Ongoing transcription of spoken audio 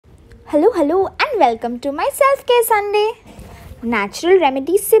Hello and welcome to my self care Sunday. Natural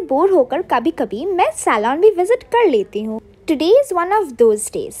remedies से bore होकर कभी कभी मैं सैलॉन भी विजिट कर लेती हूँ। Today is one of those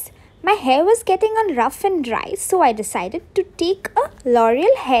days. My hair was getting on rough and dry, so I decided to take a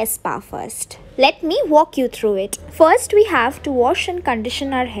Loreal hair spa first. Let me walk you through it. First, we have to wash and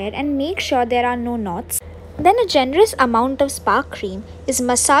condition our hair and make sure there are no knots. Then a generous amount of spa cream is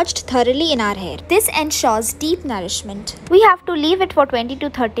massaged thoroughly in our hair. This ensures deep nourishment. We have to leave it for 20 to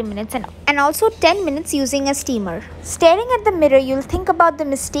 30 minutes and also 10 minutes using a steamer. Staring at the mirror, you'll think about the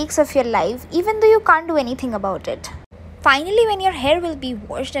mistakes of your life even though you can't do anything about it. Finally, when your hair will be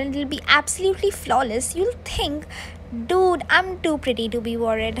washed and it will be absolutely flawless, you'll think, dude, I'm too pretty to be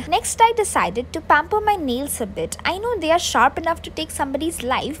worried. Next, I decided to pamper my nails a bit. I know they are sharp enough to take somebody's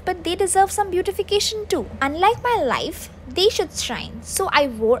life, but they deserve some beautification too. Unlike my life, they should shine. So I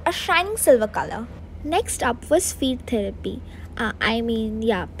wore a shining silver color. Next up was feet therapy.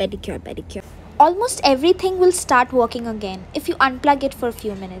 Pedicure. Almost everything will start working again if you unplug it for a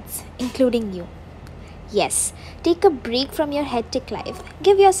few minutes, including you. Yes, take a break from your hectic life.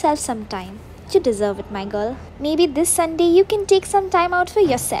 Give yourself some time. You deserve it, my girl. Maybe this Sunday you can take some time out for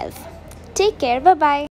yourself. Take care. Bye-bye.